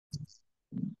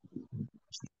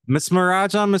Miss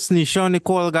Maraj and Miss Nisha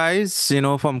Nicole, guys,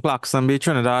 from Claxton Bay,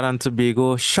 Trinidad and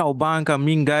Tobago.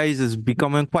 Shaobank, guys, is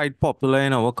becoming quite popular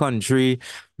in our country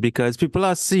because people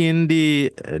are seeing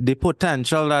the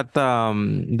potential that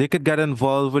they could get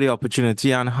involved with the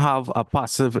opportunity and have a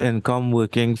passive income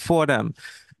working for them.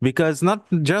 Because not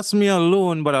just me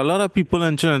alone, but a lot of people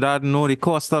in Trinidad know the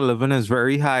cost of living is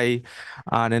very high.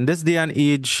 And in this day and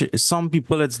age, some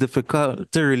people it's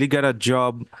difficult to really get a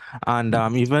job, and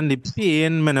even the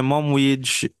paying minimum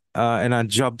wage in a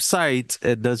job site,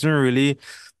 it doesn't really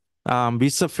be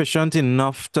sufficient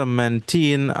enough to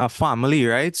maintain a family,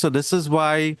 right? So this is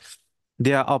why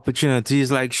there are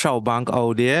opportunities like Shaobank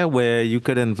out there where you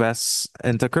could invest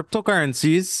into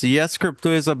cryptocurrencies. Yes, crypto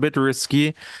is a bit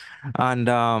risky, and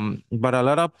but a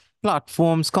lot of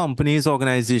platforms, companies,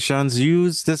 organizations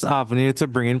use this avenue to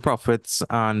bring in profits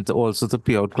and also to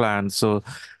pay out clients. So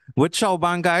with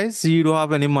Shaobank, guys, you don't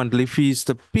have any monthly fees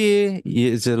to pay.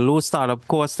 It's a low startup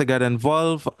cost to get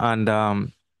involved,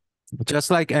 and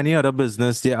just like any other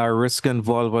business, there are risks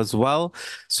involved as well.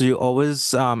 So you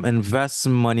always invest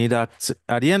money that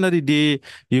at the end of the day,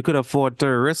 you could afford to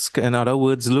risk, in other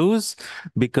words, lose,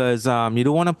 because you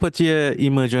don't want to put your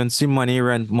emergency money,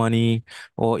 rent money,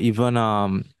 or even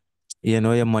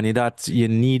your money that you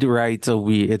need right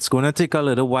away. It's going to take a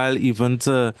little while even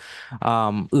to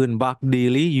earn back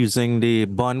daily using the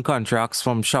bond contracts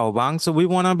from Shaobank. So we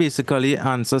want to basically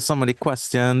answer some of the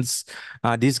questions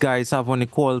these guys have on the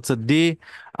call today,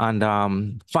 and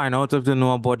find out if they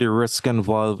know about the risk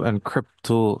involved in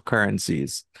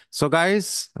cryptocurrencies. So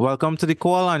guys, welcome to the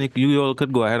call, and you all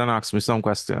could go ahead and ask me some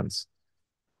questions.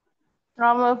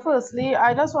 Well, firstly,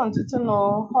 I just wanted to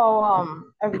know how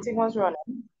everything was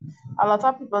running. A lot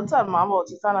of people tell me about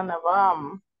it, and I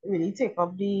never really take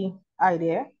up the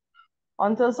idea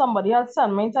until somebody had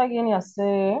sent me it again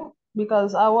yesterday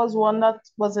because I was one that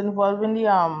was involved in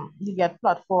the Get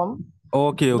platform.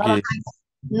 Okay, Not that okay. I,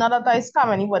 not that I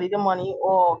scam anybody the money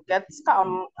or get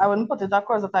scam. I wouldn't put it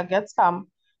across that I get scam.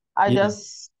 I Yeah.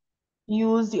 just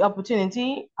used the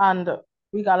opportunity, and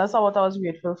regardless of what, I was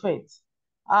grateful for it.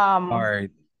 All Um, right.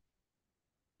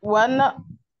 when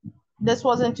this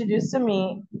was introduced to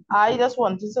me, I just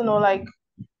wanted to know like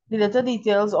the little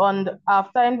details on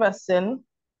after investing,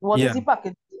 what is Yeah. the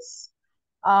packages,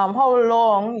 how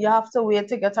long you have to wait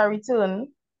to get a return,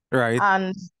 Right.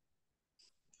 and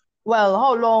well,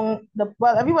 how long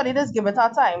everybody just give it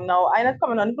a time. Now I not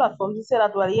coming on the platform to say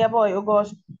that yeah boy, oh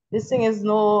gosh, this thing is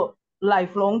no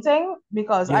lifelong thing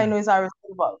because Yeah. I know it's a risk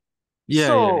involved. Yeah. Yeah.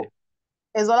 So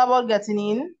it's all about getting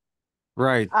in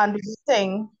Right. and this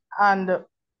thing and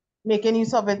making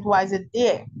use of it while it's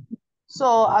there.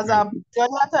 So as Right. I draw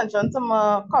your attention to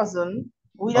my cousin,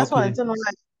 we just wanted Okay. to know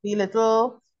like the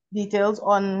little details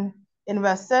on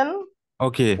investing.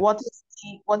 Okay. What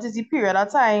is the period of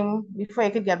time before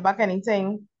you could get back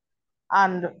anything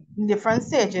and different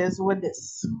stages with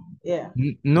this. Yeah.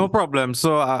 No problem.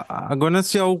 So I'm gonna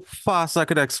see how fast I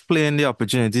could explain the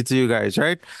opportunity to you guys,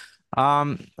 right?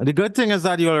 The good thing is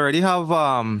that you already have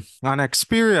an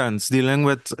experience dealing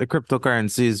with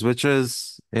cryptocurrencies, which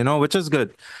is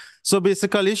good. So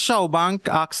basically, Shaobank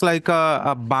acts like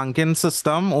a banking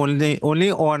system, only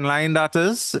online. That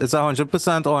is, it's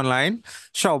 100% online.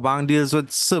 Shaobank deals with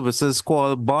services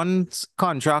called bonds,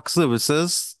 contract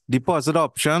services, deposit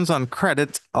options, and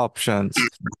credit options.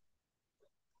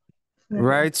 Okay.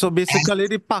 Right. So basically,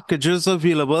 the packages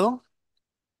available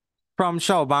from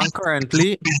Shaobank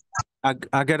currently,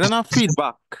 I get enough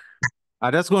feedback. I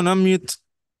just gonna mute.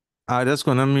 I just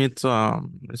gonna mute.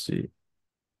 Let's see.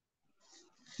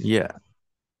 Yeah.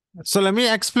 So let me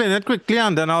explain it quickly,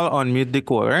 and then I'll unmute the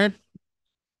call. Right.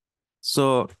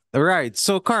 So right.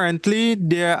 So currently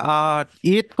there are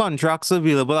 8 contracts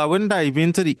available. I wouldn't dive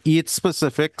into the 8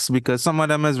 specifics because some of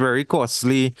them is very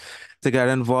costly to get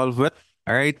involved with.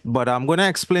 All right. But I'm gonna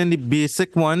explain the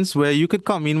basic ones where you could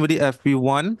come in with the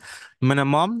FP1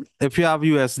 minimum. If you have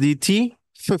USDT,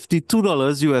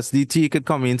 $52 USDT, you could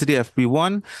come into the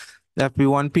FP1.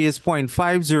 FP1 pays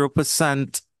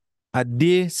 0.50% a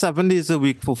day, 7 days a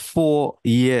week for 4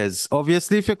 years.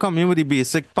 Obviously, if you come in with the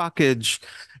basic package,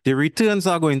 the returns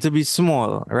are going to be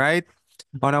small, right?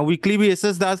 On a weekly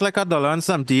basis, that's like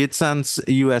 $1.78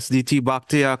 USDT back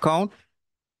to your account.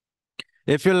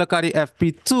 If you look at the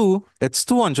FP2, it's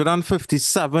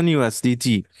 257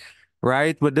 USDT,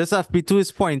 right? But this FP2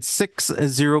 is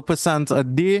 0.60% a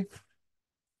day,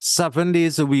 7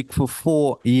 days a week for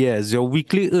 4 years. Your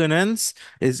weekly earnings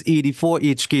is 84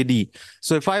 HKD.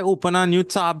 So if I open a new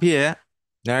tab here,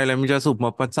 all right, let me just open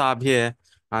up a tab here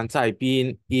and type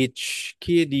in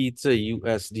HKD to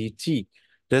USDT.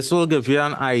 This will give you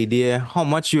an idea how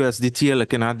much USDT you're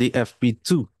looking at the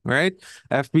FP2, right?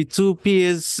 FP2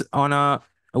 pays on a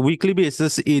weekly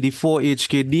basis 84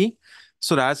 HKD.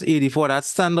 So that's 84,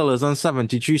 that's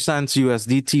 $10.73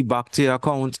 USDT back to your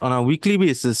account on a weekly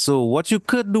basis. So what you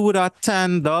could do with that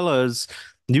 $10,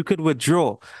 you could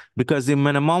withdraw because the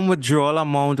minimum withdrawal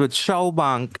amount with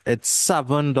Shaobank it's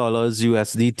 $7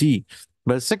 USDT.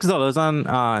 But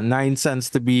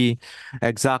 $6.09 to be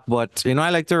exact. But I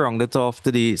like to round it off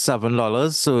to the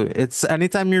 $7. So it's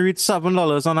anytime you reach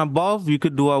 $7 and above, you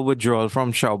could do a withdrawal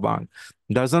from Shaobank.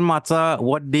 Doesn't matter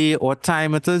what day or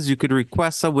time it is, you could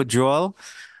request a withdrawal.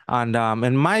 And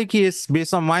in my case,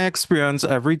 based on my experience,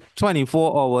 every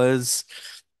 24 hours,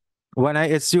 when I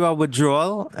issue a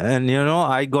withdrawal, and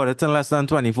I got it in less than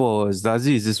 24 hours. That's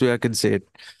the easiest way I can say it.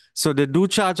 So they do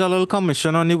charge a little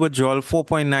commission on the withdrawal,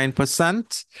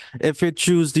 4.9% if you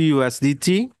choose the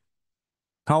USDT.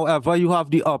 However, you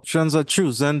have the options of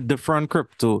choosing different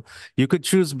crypto. You could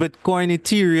choose Bitcoin,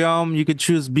 Ethereum, you could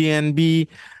choose BNB,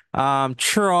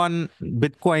 Tron,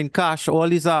 Bitcoin Cash. All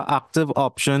these are active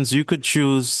options you could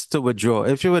choose to withdraw.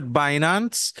 If you're with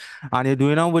Binance and you're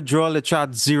doing a withdrawal, it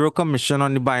charge zero commission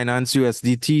on the Binance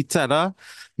USDT Tether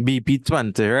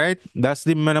BP20, right? That's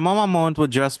the minimum amount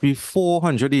would just be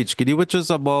 400 HKD, which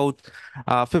is about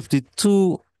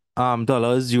 $52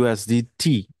 dollars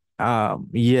USDT.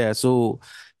 Yeah, so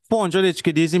 400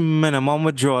 HKD is the minimum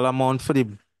withdrawal amount for the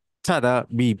Tether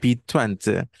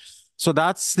BP20. So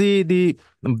that's the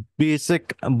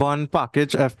basic bond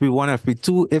package FP1,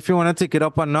 FP2. If you want to take it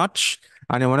up a notch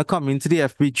and you want to come into the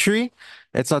FP3,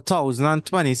 it's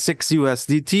 1,026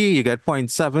 USDT. You get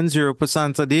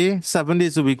 0.70% a day, 7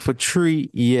 days a week for 3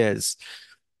 years.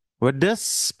 With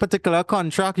this particular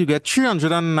contract, you get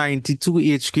 392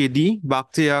 HKD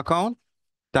back to your account.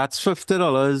 That's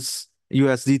 $50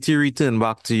 USDT return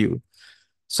back to you.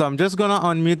 So I'm just gonna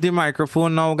unmute the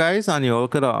microphone now, guys, and you all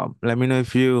could let me know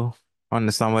if you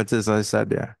understand what it is I said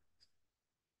there.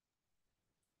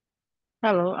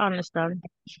 Hello, I understand.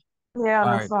 Yeah, I All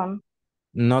right. understand.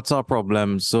 Not a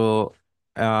problem. So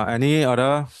any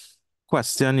other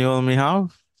question you all may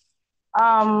have?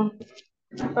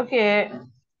 Okay.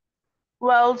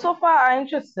 Well, so far I'm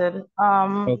interested.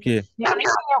 Okay. The only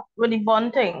thing with the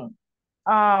bond thing,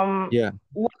 Yeah.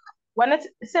 when it's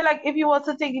say like if you were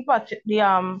to take the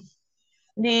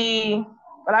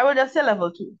well, I will just say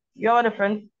level two. You have a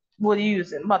different what you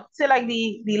using, but say like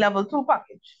the level two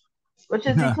package, which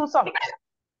is the two something.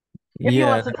 If you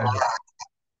were Yeah. to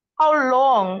how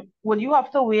long would you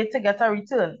have to wait to get a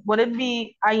return? Would it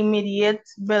be an immediate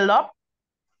build up?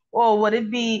 Or would it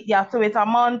be you have to wait a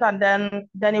month and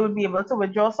then you would be able to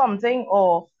withdraw something?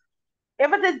 Or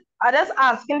if it is, I just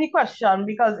asking the question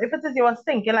because if it is you was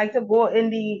thinking like to go in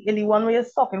the one where you're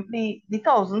stocking for the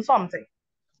thousand something.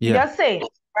 You Yeah. just say,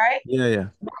 right? Yeah. Yeah.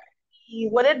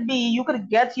 Would it be you could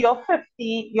get your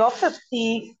 50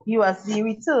 USD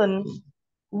return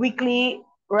weekly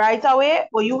right away,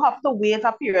 or you have to wait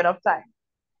a period of time?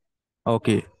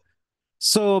 Okay.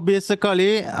 So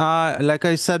basically, like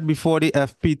I said before, the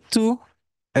FP2,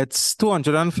 it's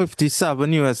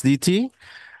 257 USDT.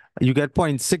 You get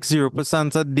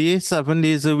 0.60% a day, 7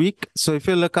 days a week. So if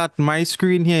you look at my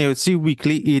screen here, you'll see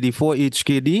weekly 84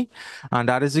 HKD, and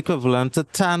that is equivalent to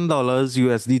 $10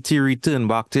 USDT return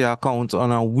back to your account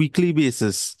on a weekly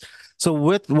basis. So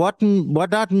with what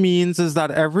that means is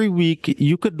that every week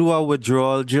you could do a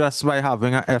withdrawal just by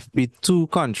having a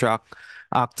FP2 contract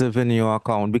active in your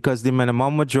account because the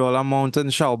minimum withdrawal amount in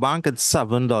Shaobank is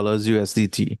 $7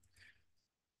 USDT.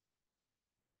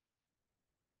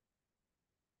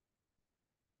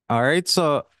 All right,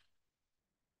 so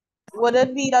Would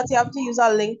it be that you have to use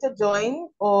a link to join,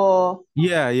 or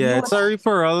yeah, you would it's a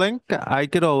referral link. I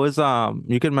could always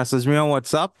you can message me on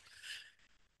WhatsApp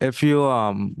if you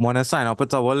want to sign up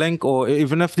with our link, or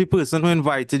even if the person who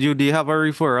invited you they have a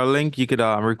referral link, you could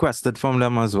request it from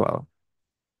them as well.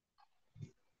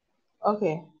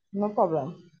 okay, no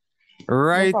problem. No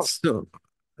Right. problem.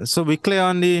 So we clear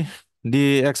on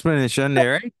the explanation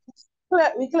there, right?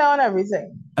 We clear on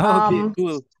everything. Okay,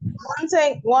 cool.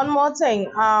 One more thing.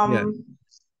 Yeah.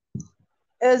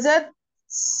 Is it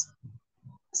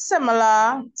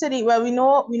similar to the well we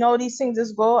know these things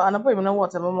just go and I don't even know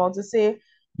what I'm about to say.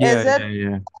 Yeah, Is it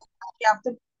yeah. you have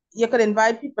to you could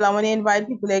invite people and when you invite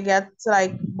people they get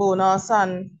like bonus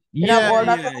and you have Yeah, all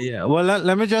that. yeah. Well,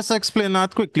 let me just explain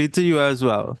that quickly to you as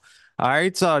well. All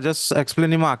right, so I'll just explain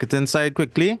the marketing side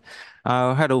quickly.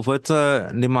 I'll head over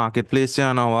to the marketplace here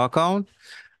on our account.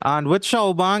 And with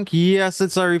Shaobank, yes,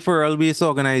 it's a referral-based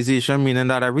organization, meaning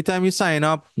that every time you sign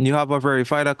up, you have a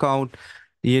verified account,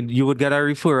 you would get a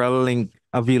referral link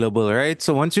available, right?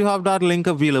 So once you have that link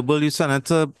available, you send it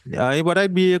to what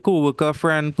I'd be a coworker,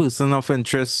 friend, person of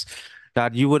interest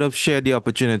that you would have shared the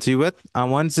opportunity with.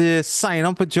 And once they sign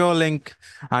up with your link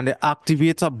and they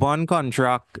activate a bond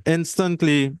contract,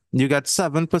 instantly you get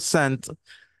 7%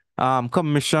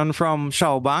 commission from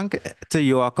Shaobank to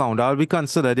your account. That'll be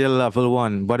considered your level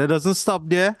one. But it doesn't stop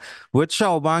there. With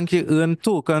Shaobank, you earn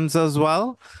tokens as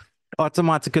well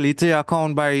automatically to your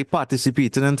account by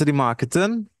participating into the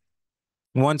marketing.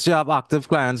 Once you have active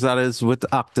clients, that is with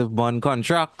active bond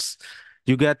contracts,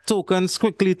 you get tokens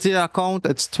quickly to your account.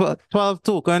 It's 12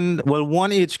 token. Well,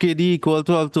 one HKD equal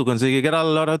 12 tokens. So you get a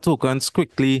lot of tokens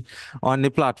quickly on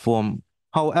the platform.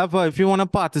 However, if you want to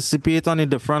participate on the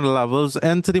different levels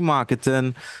into the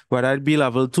marketing, whether it be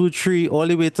level 2, 3, all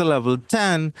the way to level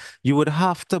 10, you would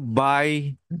have to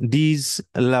buy these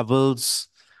levels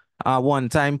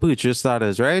one-time purchase, that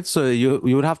is, right? So you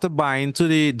would have to buy into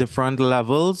the different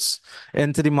levels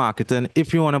into the marketing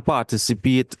if you want to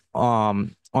participate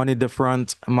on the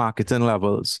different marketing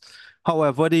levels.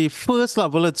 However, the first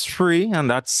level it's free, and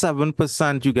that's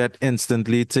 7% you get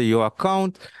instantly to your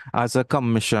account as a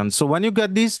commission. So when you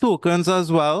get these tokens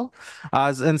as well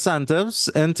as incentives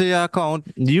into your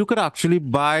account, you could actually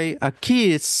buy a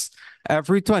case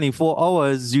every 24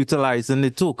 hours utilizing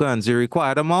the tokens, the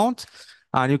required amount,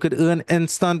 and you could earn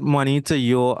instant money to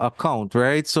your account,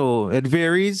 right? So it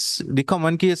varies. The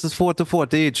common case is 4 to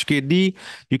 40 HKD.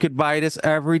 You could buy this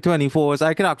every 24 hours.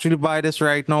 I could actually buy this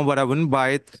right now, but I wouldn't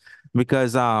buy it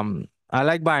because I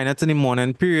like buying it in the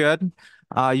morning period.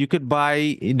 You could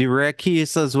buy the rare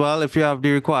case as well if you have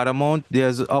the required amount.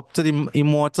 There's up to the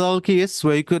immortal case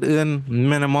where you could earn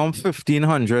minimum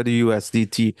 1500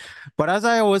 USDT. But as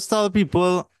I always tell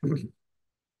people,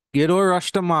 you don't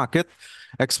rush the market,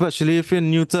 especially if you're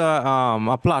new to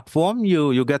a platform.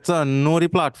 You get to know the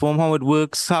platform, how it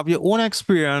works, have your own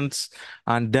experience,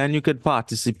 and then you could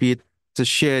participate to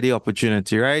share the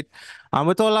opportunity, right? And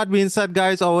with all that being said,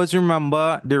 guys, always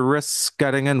remember the risks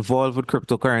getting involved with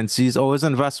cryptocurrencies. Always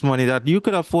invest money that you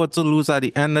could afford to lose at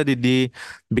the end of the day,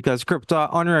 because crypto are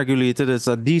unregulated. It's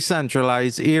a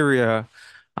decentralized area,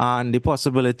 and the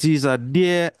possibilities are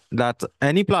there that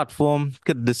any platform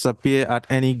could disappear at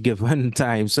any given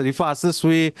time. So the fastest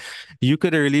way you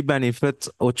could really benefit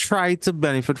or try to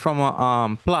benefit from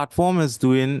a platform is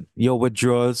doing your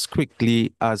withdrawals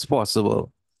quickly as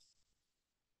possible.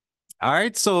 All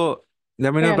right, so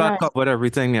let me know Yeah, if that nice. covered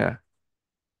everything. Yeah.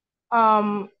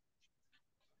 Um,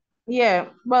 yeah,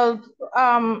 well,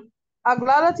 I'm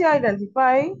glad that you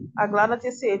identify. I'm glad that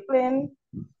you say it plain.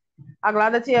 I'm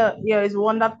glad that you is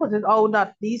one that put it out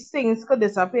that these things could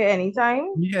disappear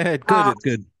anytime. Yeah, it could. Um, It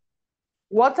could.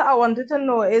 what I wanted to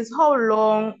know is how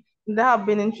long they have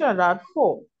been in Trinidad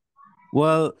for.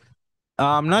 Well,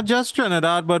 not just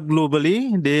Trinidad, but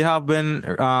globally, they have been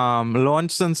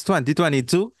launched since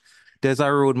 2022. There's a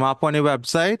roadmap on the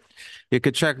website. You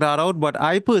could check that out. But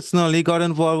I personally got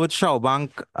involved with Shaobank.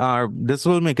 This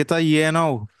will make it a year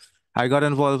now. I got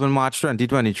involved in March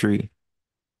 2023.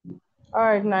 All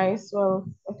right, nice. Well,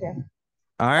 okay.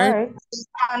 All All right. right.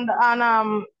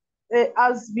 And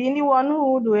as being the one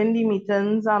who doing the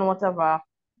meetings and whatever,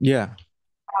 Yeah.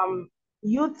 um,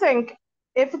 you think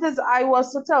if it is I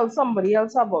was to tell somebody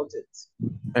else about it,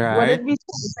 All would right. it be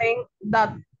something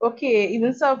that okay,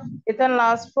 even so it can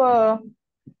last for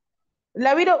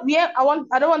like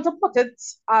I don't want to put it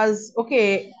as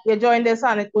okay, you join this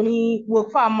and it only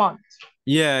work for a month.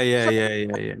 Yeah, yeah, So yeah,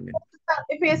 yeah, yeah, yeah.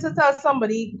 if you used to tell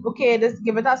somebody, okay, just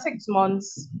give it a 6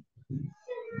 months,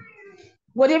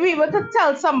 would you be able to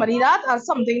tell somebody that as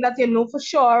something that you know for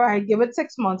sure? I give it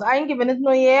 6 months. I ain't giving it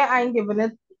no year. I ain't giving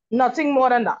it nothing more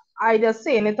than that. I just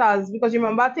saying it as because you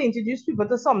remember to introduce people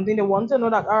to something, they want to know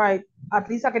that all right, at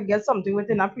least I could get something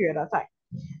within a period of time.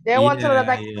 They want to know that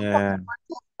Yeah, I can yeah.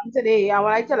 come today, and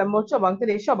when I tell them about Shaobank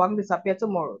today, Shaobank disappear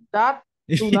tomorrow. That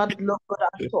do not look good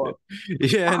at all.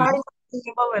 Yeah, I'm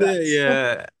thinking with that.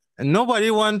 yeah.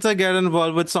 Nobody wants to get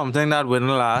involved with something that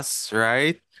wouldn't last,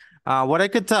 right? What I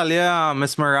could tell you,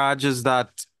 Miss Maraj, is that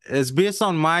it's based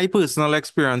on my personal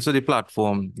experience with the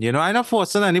platform. I'm not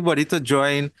forcing anybody to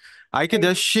join. I could Right.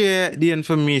 just share the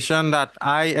information that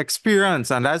I experience,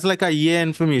 and that's like a year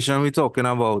information we're talking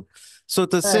about. So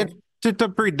to say Right. to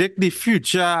predict the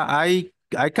future, I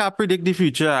can't predict the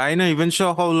future. I'm not even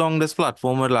sure how long this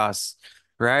platform will last,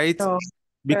 right? No.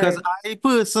 Because Right. I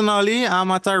personally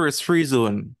am at a risk-free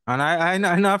zone. And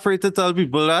I'm not afraid to tell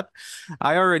people that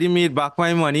I already made back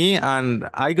my money and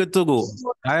I good to go.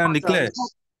 So I am awesome. declared.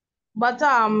 But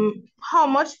how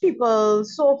much people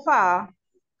so far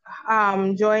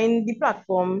join the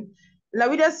platform? Like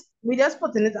we just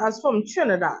putting it as from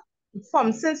Trinidad.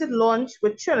 from since it launched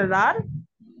with Trinidad,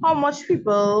 how much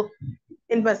people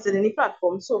invested in the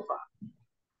platform so far?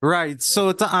 Right.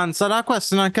 So to answer that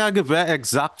question, I can't give you an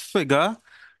exact figure,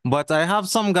 but I have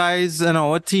some guys in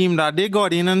our team that they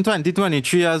got in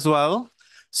 2023 as well.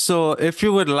 So if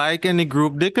you would like any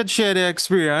group, they could share their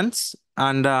experience.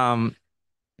 And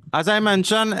as I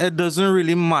mentioned, it doesn't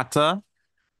really matter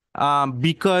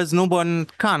because no one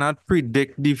cannot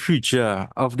predict the future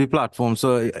of the platform.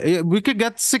 So we could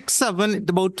get 6, 7,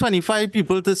 about 25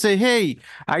 people to say, hey,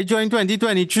 I joined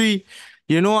 2023,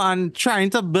 and trying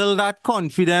to build that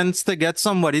confidence to get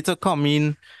somebody to come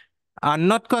in and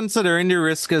not considering the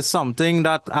risk is something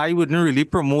that I wouldn't really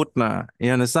promote now.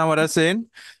 You understand what I'm saying?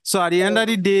 So at the end of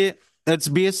the day, it's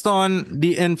based on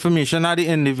the information that the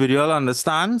individual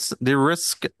understands, the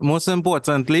risk, most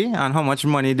importantly, and how much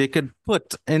money they could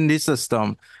put in the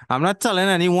system. I'm not telling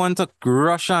anyone to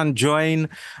rush and join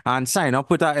and sign up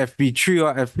with a FP3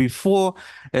 or FP4.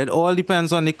 It all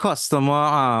depends on the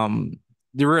customer,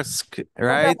 the risk,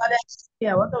 right?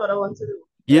 Whatever they want to do.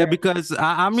 Yeah, Right. because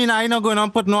I mean, I not gonna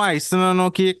put no icing on no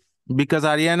cake because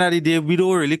at the end of the day, we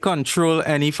don't really control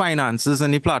any finances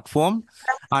in the platform,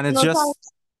 and it's No, just thanks.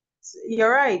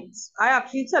 You're right. I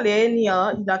actually tell you in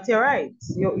here that you're right.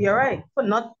 You're right. For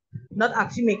not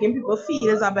actually making people feel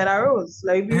it's a better rose.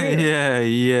 Let me be real. yeah,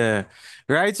 yeah,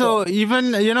 right. Yeah. So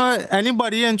even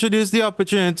anybody introduce the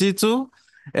opportunity to,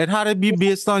 it had to be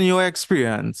based on your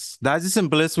experience. That's the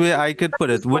simplest way I could put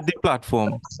it with the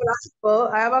platform.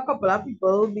 I have a couple of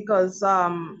people because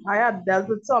I had dealt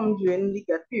with some during the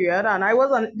get period and I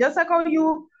was on just like how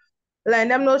you let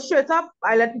them know straight up,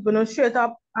 I let people know straight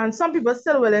up and some people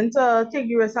still willing to take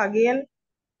the risk again.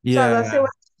 So as I say,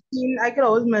 Yeah. I can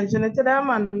always mention it to them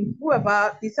and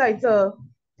whoever decides to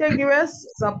take the risk,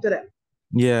 it's up to them.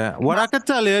 Yeah, what I could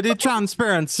tell you, the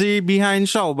transparency behind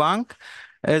Shaobank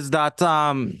is that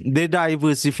they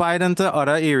diversified into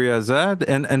other areas.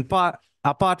 And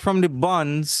apart from the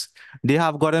bonds, they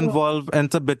have got involved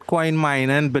into Bitcoin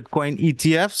mining, Bitcoin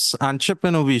ETFs, and chip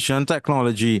innovation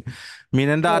technology,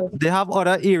 meaning that Right. they have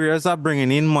other areas that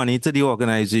bringing in money to the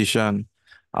organization.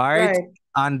 All right. Right.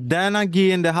 And then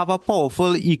again, they have a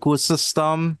powerful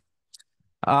ecosystem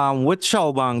with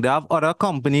Shaobank, they have other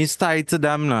companies tied to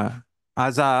them now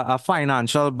as a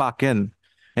financial backing.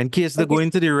 In case they Okay. go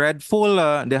into the red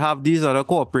folder, they have these other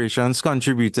corporations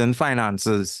contributing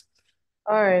finances,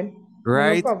 All right. No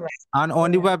right? problem. And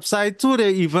on the Yeah. website too,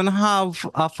 they even have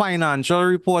a financial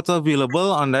report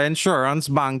available under insurance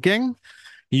banking.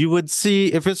 You would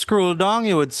see, if you scroll down,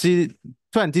 you would see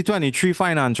 2023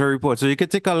 financial report. So you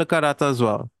could take a look at that as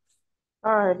well.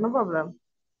 All right. No problem.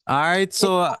 All right.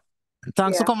 So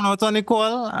thanks for Yeah. coming out on the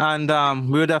call, and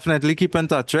we'll definitely keep in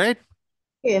touch, right?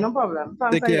 Okay. No problem.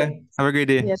 Thanks Take care. again. Have a great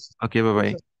day. Yes. Okay, bye You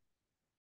too. bye.